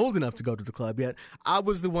not old enough to go to the club yet, I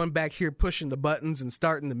was the one back here pushing the buttons and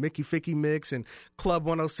starting the Mickey Ficky mix and Club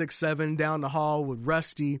 106.7 down the hall with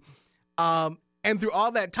Rusty. And through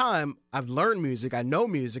all that time, I've learned music. I know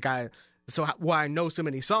music. I know so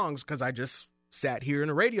many songs because I just sat here in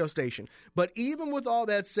a radio station. But even with all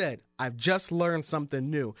that said, I've just learned something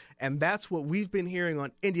new. And that's what we've been hearing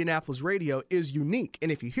on Indianapolis radio is unique.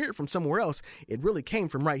 And if you hear it from somewhere else, it really came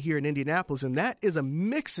from right here in Indianapolis. And that is a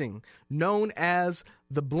mixing known as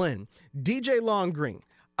the blend. DJ Long Green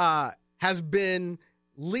has been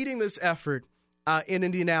leading this effort in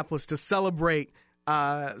Indianapolis to celebrate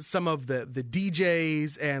some of the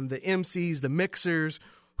DJs and the MCs, the mixers,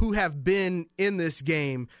 who have been in this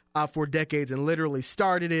game for decades and literally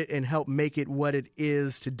started it and helped make it what it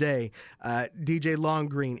is today. DJ Long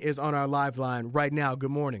Green is on our live line right now. Good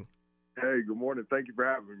morning. Hey, good morning. Thank you for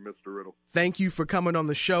having me, Mr. Riddle. Thank you for coming on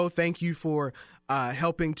the show. Thank you for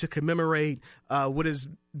helping to commemorate what has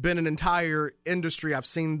been an entire industry. I've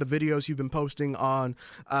seen the videos you've been posting on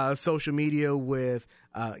social media with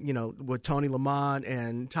Tony Lamont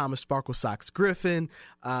and Thomas Sparkle Sox Griffin,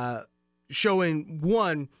 showing,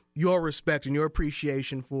 one, your respect and your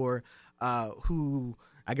appreciation for who,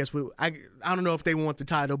 I guess, I don't know if they want the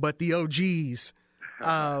title, but the OGs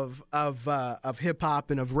of hip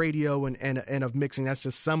hop and of radio and of mixing. That's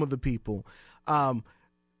just some of the people.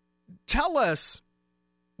 Tell us,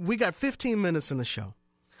 we got 15 minutes in the show.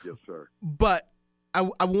 Yes, sir. But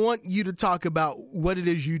I want you to talk about what it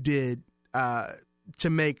is you did to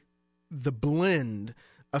make the blend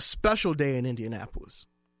a special day in Indianapolis.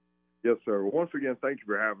 Yes, sir. Well, once again, thank you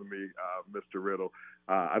for having me, Mr. Riddle.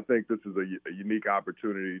 I think this is a unique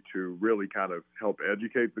opportunity to really kind of help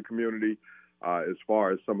educate the community as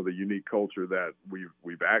far as some of the unique culture that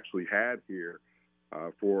we've actually had here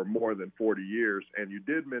for more than 40 years. And you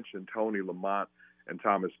did mention Tony Lamont and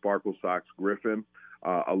Thomas Sparkle Sox Griffin,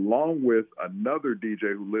 along with another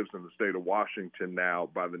DJ who lives in the state of Washington now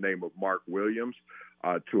by the name of Mark Williams.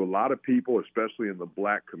 To a lot of people, especially in the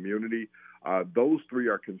black community, those three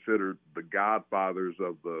are considered the godfathers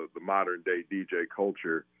of the modern day DJ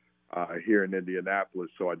culture here in Indianapolis.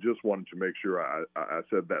 So I just wanted to make sure I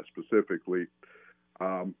said that specifically.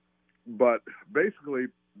 But basically,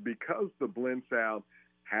 because the blend sound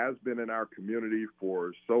has been in our community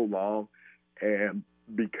for so long, and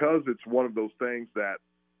because it's one of those things that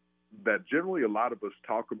generally a lot of us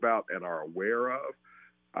talk about and are aware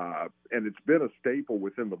of, and it's been a staple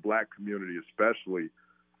within the black community, especially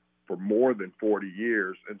for more than 40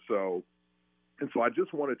 years. And so I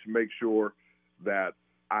just wanted to make sure that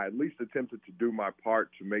I at least attempted to do my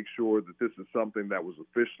part to make sure that this is something that was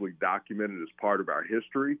officially documented as part of our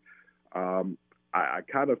history. I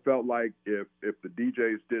kind of felt like if the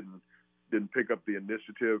DJs didn't pick up the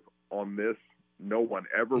initiative on this, no one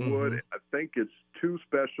ever would. I think it's too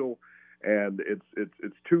special, and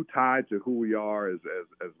it's too tied to who we are as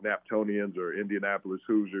Naptonians or Indianapolis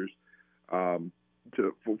Hoosiers,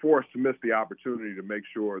 for us to miss the opportunity to make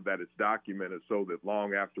sure that it's documented so that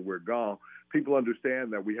long after we're gone, people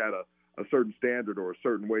understand that we had a certain standard or a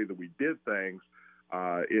certain way that we did things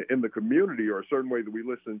in the community, or a certain way that we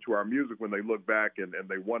listen to our music when they look back and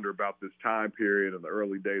they wonder about this time period and the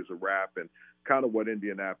early days of rap and kind of what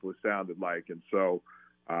Indianapolis sounded like. And so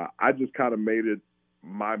I just kind of made it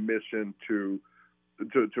my mission to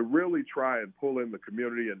really try and pull in the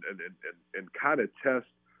community and kind of test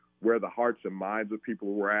where the hearts and minds of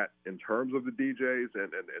people were at in terms of the DJs,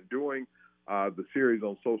 and doing the series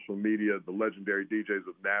on social media, the legendary DJs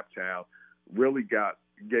of Naptown, really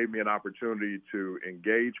gave me an opportunity to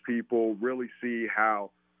engage people, really see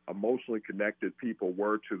how emotionally connected people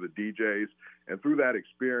were to the DJs. And through that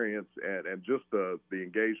experience and just the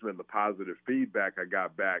engagement, the positive feedback I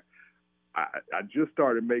got back, I just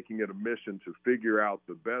started making it a mission to figure out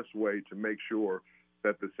the best way to make sure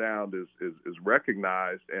that the sound is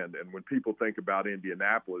recognized. And when people think about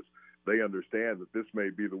Indianapolis, they understand that this may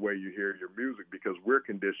be the way you hear your music, because we're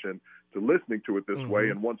conditioned to listening to it this way.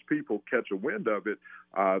 And once people catch a wind of it,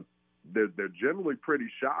 they're generally pretty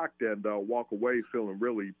shocked and walk away feeling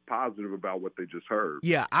really positive about what they just heard.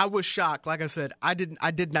 Yeah, I was shocked. Like I said, I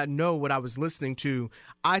did not know what I was listening to.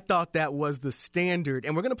 I thought that was the standard,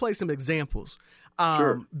 and we're going to play some examples.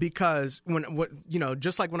 Sure. Because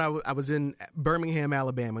just like when I was in Birmingham,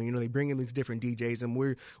 Alabama, they bring in these different DJs, and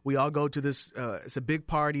we all go to this. It's a big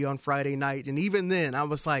party on Friday night, and even then, I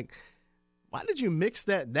was like, "Why did you mix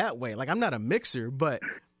that way?" Like, I'm not a mixer, but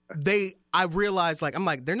I realized, I'm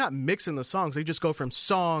like, they're not mixing the songs; they just go from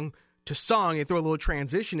song to song and throw a little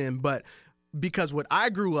transition in. But because what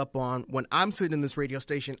I grew up on, when I'm sitting in this radio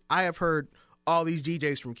station, I have heard all these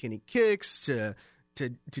DJs from Kenny Kicks to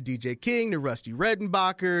DJ King to Rusty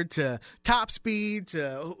Redenbacher to Top Speed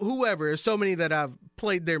to whoever. There's so many that I've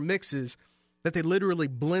played their mixes that they literally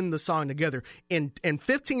blend the song together in 10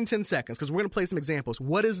 seconds, because we're going to play some examples.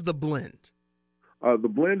 What is the blend? The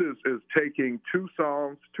blend is taking two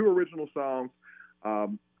original songs,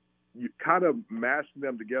 you kind of mashing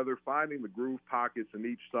them together, finding the groove pockets in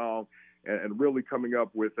each song, and really coming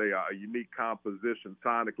up with a unique composition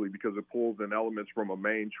sonically, because it pulls in elements from a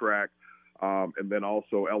main track, and then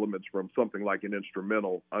also elements from something like an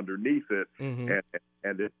instrumental underneath it. Mm-hmm.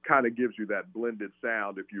 And it kind of gives you that blended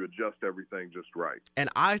sound if you adjust everything just right. And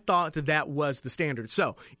I thought that was the standard.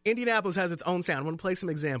 So Indianapolis has its own sound. I'm going to play some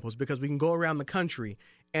examples because we can go around the country,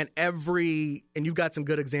 and you've got some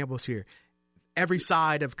good examples here. Every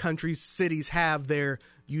side of country cities have their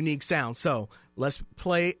unique sound. So let's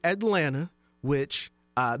play Atlanta, which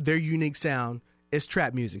their unique sound is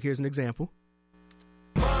trap music. Here's an example.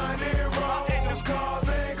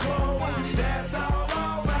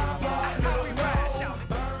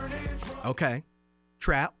 Okay,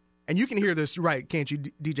 trap. And you can hear this, right, can't you,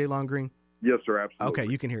 DJ Long Green? Yes, sir, absolutely.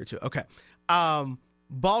 Okay, you can hear it too. Okay.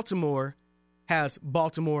 Baltimore has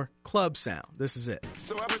Baltimore club sound. This is it.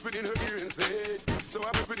 So I whispered in her ear and said,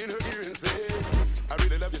 I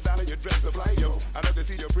really love your style and your dress up like yo. I love to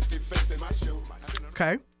see your pretty face in my show.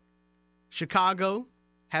 Okay. Chicago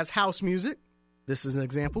has house music. This is an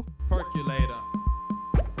example. Percolator.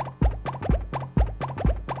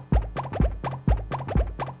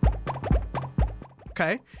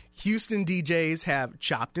 Okay. Houston DJs have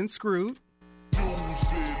chopped and screwed.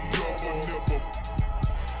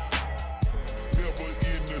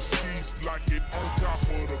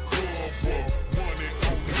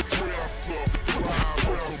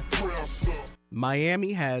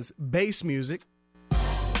 Miami has bass music.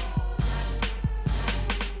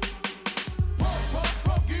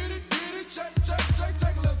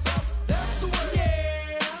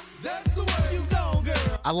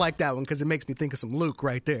 I like that one because it makes me think of some Luke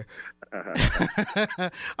right there.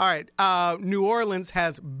 All right. New Orleans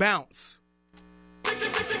has bounce.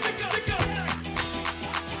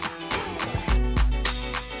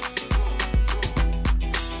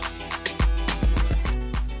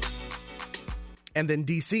 And then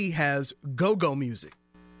DC has go-go music.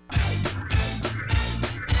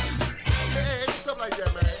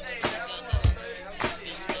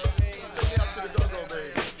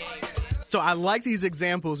 So I like these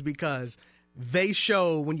examples because they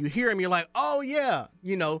show, when you hear them, you're like, oh, yeah,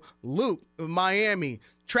 Luke, Miami,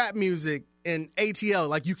 trap music, and ATL.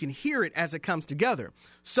 Like, you can hear it as it comes together.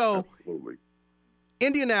 So absolutely.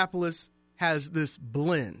 Indianapolis has this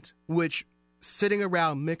blend, which sitting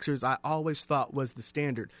around mixers, I always thought was the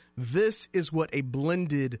standard. This is what a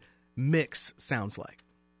blended mix sounds like.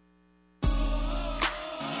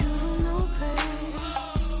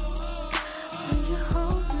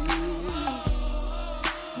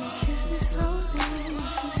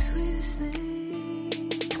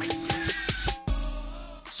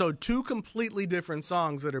 So two completely different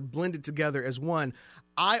songs that are blended together as one,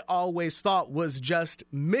 I always thought was just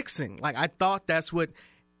mixing. Like, I thought that's what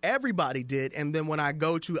everybody did. And then when I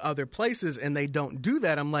go to other places and they don't do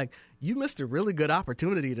that, I'm like, you missed a really good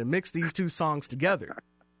opportunity to mix these two songs together.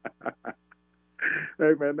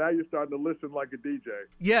 Hey, man, now you're starting to listen like a DJ.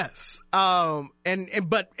 Yes. And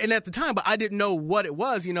at the time, but I didn't know what it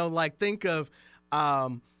was, think of,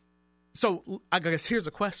 so I guess here's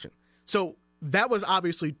a question. So that was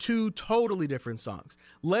obviously two totally different songs.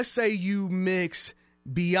 Let's say you mix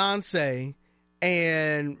Beyonce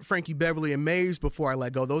and Frankie Beverly and Maze Before I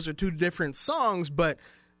Let Go. Those are two different songs, but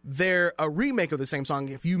they're a remake of the same song.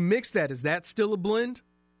 If you mix that, is that still a blend?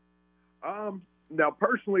 Now,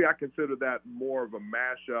 personally, I consider that more of a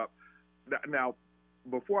mashup. Now,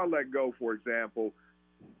 Before I Let Go, for example,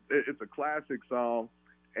 it's a classic song,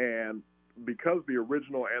 and because the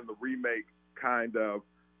original and the remake kind of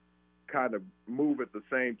move at the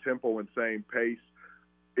same tempo and same pace,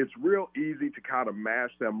 it's real easy to kind of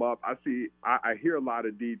mash them up. I hear a lot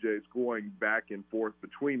of DJs going back and forth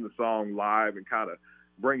between the song live and kind of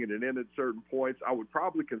bringing it in at certain points. I would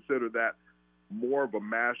probably consider that more of a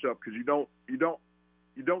mashup, because you don't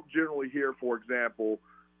generally hear, for example,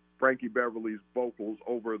 Frankie Beverly's vocals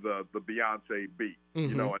over the Beyonce beat.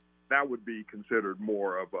 Mm-hmm. And that would be considered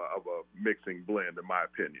more of a mixing blend, in my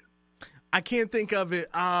opinion. I can't think of it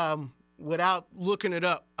without looking it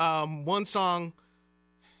up. One song,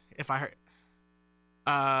 if I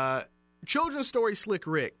heard, Children's Story, Slick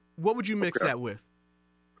Rick. What would you mix that with?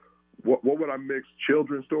 What would I mix?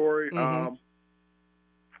 Children's Story? Mm-hmm.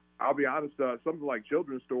 I'll be honest, something like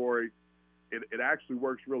Children's Story, it actually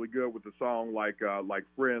works really good with a song like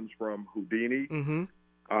Friends from Houdini. Mm-hmm.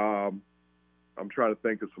 I'm trying to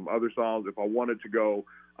think of some other songs. If I wanted to go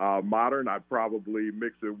modern, I'd probably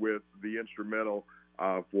mix it with the instrumental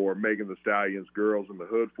for Megan Thee Stallion's Girls in the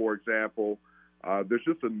Hood, for example. There's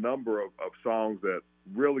just a number of songs that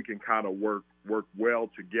really can kind of work well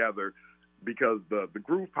together because the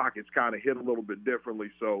groove pockets kind of hit a little bit differently.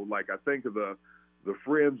 So, like, I think of the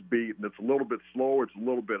Friends beat, and it's a little bit slower, it's a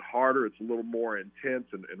little bit harder, it's a little more intense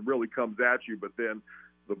and really comes at you. But then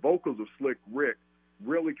the vocals of Slick Rick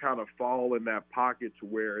really kind of fall in that pocket to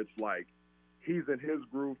where it's like he's in his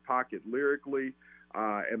groove pocket lyrically,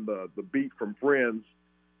 and the beat from Friends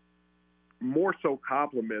more so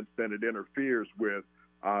complements than it interferes with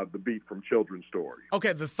the beat from Children's Story.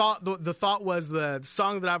 Okay, the thought was the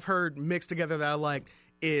song that I've heard mixed together that I like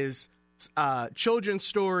is Children's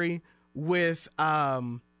Story with oh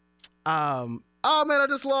man, I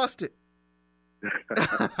just lost it.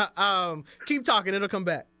 Keep talking, it'll come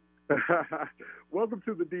back. Welcome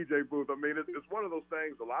to the DJ booth. I mean, it's one of those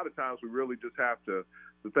things. A lot of times we really just have to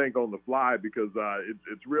think on the fly because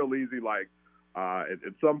it's real easy. Like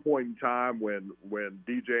at some point in time when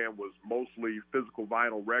DJing was mostly physical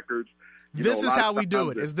vinyl records. This is how we do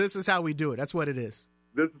it. This is how we do it. That's what it is.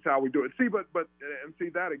 This is how we do it. See, but see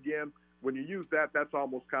that again. When you use that, that's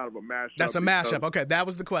almost kind of a mashup. That's a mashup. Okay, that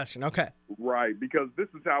was the question. Okay. Right, because this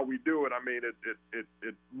is how we do it. I mean,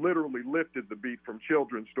 it literally lifted the beat from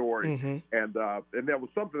Children's Story, mm-hmm. and that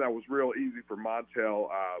was something that was real easy for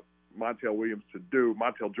Montel Jordan, to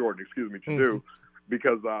do,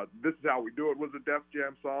 because This Is How We Do It was a Def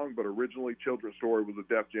Jam song, but originally Children's Story was a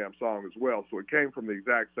Def Jam song as well. So it came from the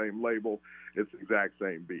exact same label. It's the exact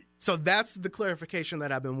same beat. So that's the clarification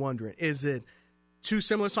that I've been wondering. Is it two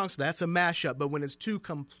similar songs? So that's a mashup. But when it's two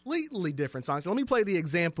completely different songs, let me play the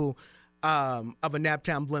example of a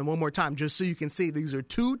Naptown blend one more time, just so you can see these are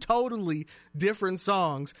two totally different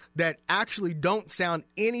songs that actually don't sound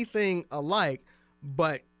anything alike,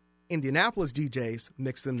 but Indianapolis DJs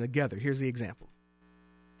mix them together. Here's the example.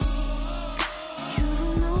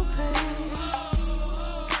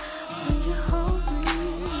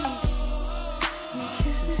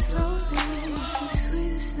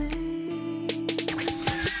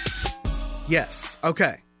 Yes.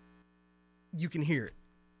 Okay. You can hear it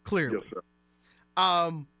clearly. Yes,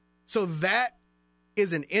 sir. So that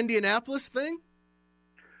is an Indianapolis thing?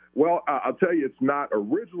 Well, I'll tell you, it's not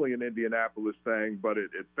originally an Indianapolis thing, but it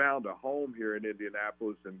found a home here in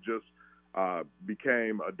Indianapolis and just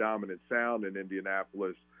became a dominant sound in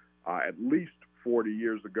Indianapolis at least 40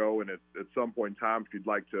 years ago. And at some point in time, if you'd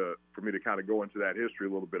like for me to kind of go into that history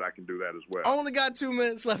a little bit, I can do that as well. I only got 2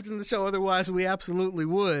 minutes left in the show. Otherwise, we absolutely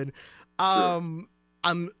would. Sure.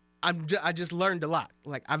 I just learned a lot.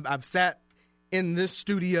 Like I've sat in this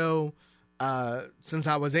studio since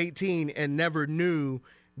I was 18 and never knew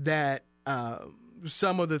that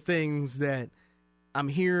some of the things that I'm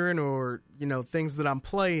hearing or things that I'm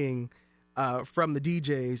playing from the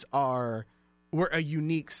DJs were a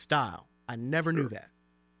unique style. I never knew that.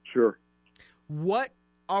 Sure. What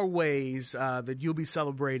are ways that you'll be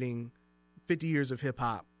celebrating 50 years of hip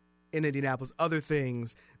hop in Indianapolis? Other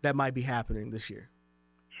things that might be happening this year?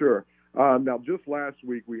 Sure. Now, just last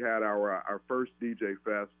week we had our first DJ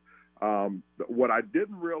Fest. What I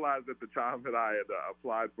didn't realize at the time that I had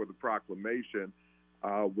applied for the proclamation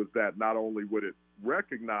was that not only would it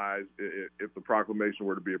recognize if the proclamation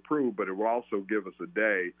were to be approved, but it would also give us a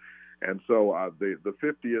day. And so the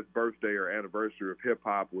 50th birthday or anniversary of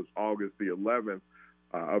hip-hop was August the 11th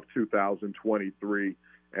of 2023.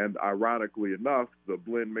 And ironically enough, the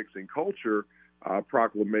blend mixing culture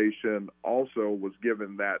proclamation also was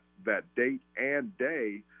given that date and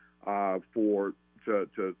day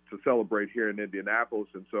to celebrate here in Indianapolis.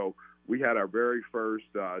 And so we had our very first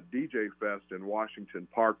DJ Fest in Washington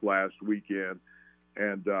Park last weekend,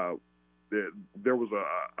 and there was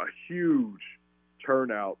a huge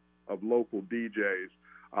turnout of local DJs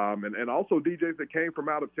and also DJs that came from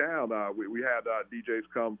out of town. We had DJs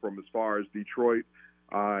come from as far as Detroit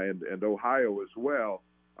and Ohio as well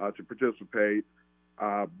to participate,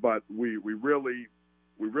 but we really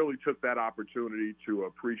took that opportunity to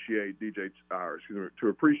appreciate to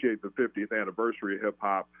appreciate the 50th anniversary of hip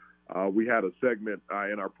hop. We had a segment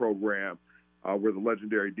in our program where the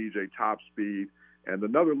legendary DJ Top Speed and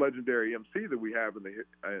another legendary MC that we have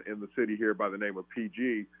in the city here by the name of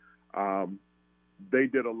PG, they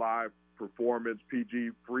did a live performance.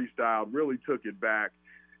 PG freestyled, really took it back,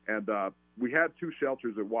 and we had 2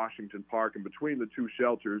 shelters at Washington Park, and between the 2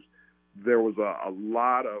 shelters, there was a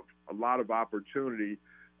lot of opportunity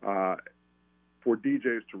for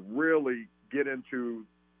DJs to really get into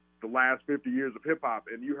the last 50 years of hip hop,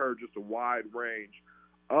 and you heard just a wide range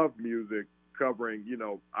of music covering,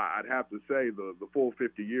 I'd have to say the full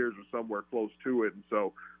 50 years or somewhere close to it. And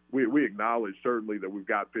so we acknowledge certainly that we've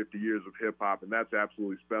got 50 years of hip hop, and that's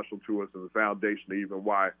absolutely special to us and the foundation of even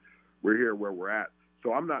why we're here where we're at.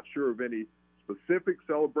 So I'm not sure of any specific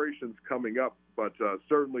celebrations coming up, but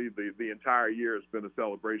certainly the entire year has been a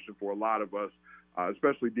celebration for a lot of us,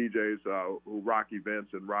 especially DJs who rock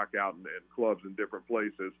events and rock out in clubs in different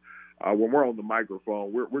places. When we're on the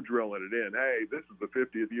microphone, we're drilling it in. Hey, this is the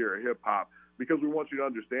 50th year of hip hop, because we want you to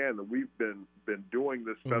understand that we've been doing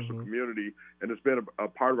this special community, and it's been a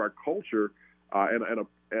part of our culture and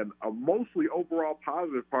a mostly overall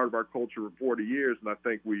positive part of our culture for 40 years. And I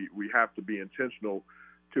think we have to be intentional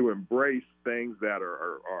to embrace things that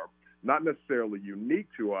are not necessarily unique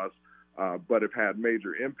to us, but have had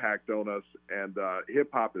major impact on us. And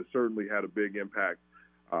hip-hop has certainly had a big impact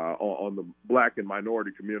on the black and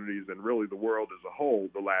minority communities and really the world as a whole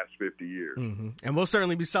the last 50 years. Mm-hmm. And we'll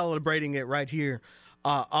certainly be celebrating it right here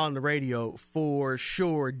on the radio for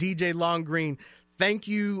sure. DJ Long Green, thank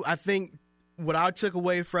you. I think what I took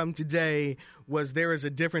away from today was there is a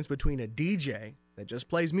difference between a DJ that just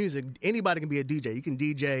plays music. Anybody can be a DJ. You can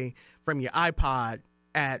DJ from your iPod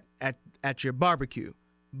at your barbecue.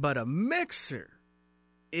 But a mixer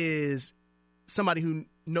is somebody who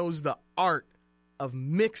knows the art of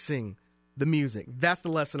mixing the music. That's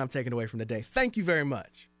the lesson I'm taking away from today. Thank you very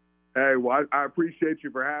much. Hey, well, I appreciate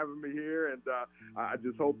you for having me here, and I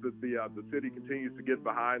just hope that the city continues to get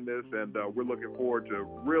behind this, and we're looking forward to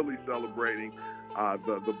really celebrating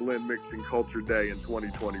the Blend Mixing Culture Day in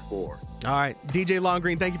 2024. All right, DJ Long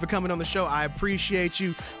Green, thank you for coming on the show. I appreciate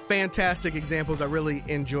you. Fantastic examples. I really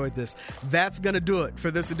enjoyed this. That's going to do it for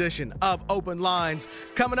this edition of Open Lines.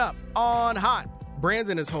 Coming up on Hot,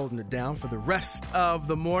 Brandon is holding it down for the rest of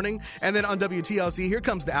the morning. And then on WTLC, here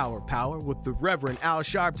comes the Hour Power with the Reverend Al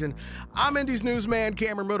Sharpton. I'm Indy's newsman,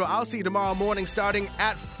 Cameron Riddle. I'll see you tomorrow morning starting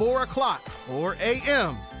at 4 o'clock, 4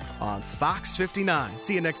 a.m. on Fox 59.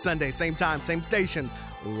 See you next Sunday, same time, same station,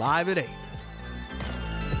 live at 8.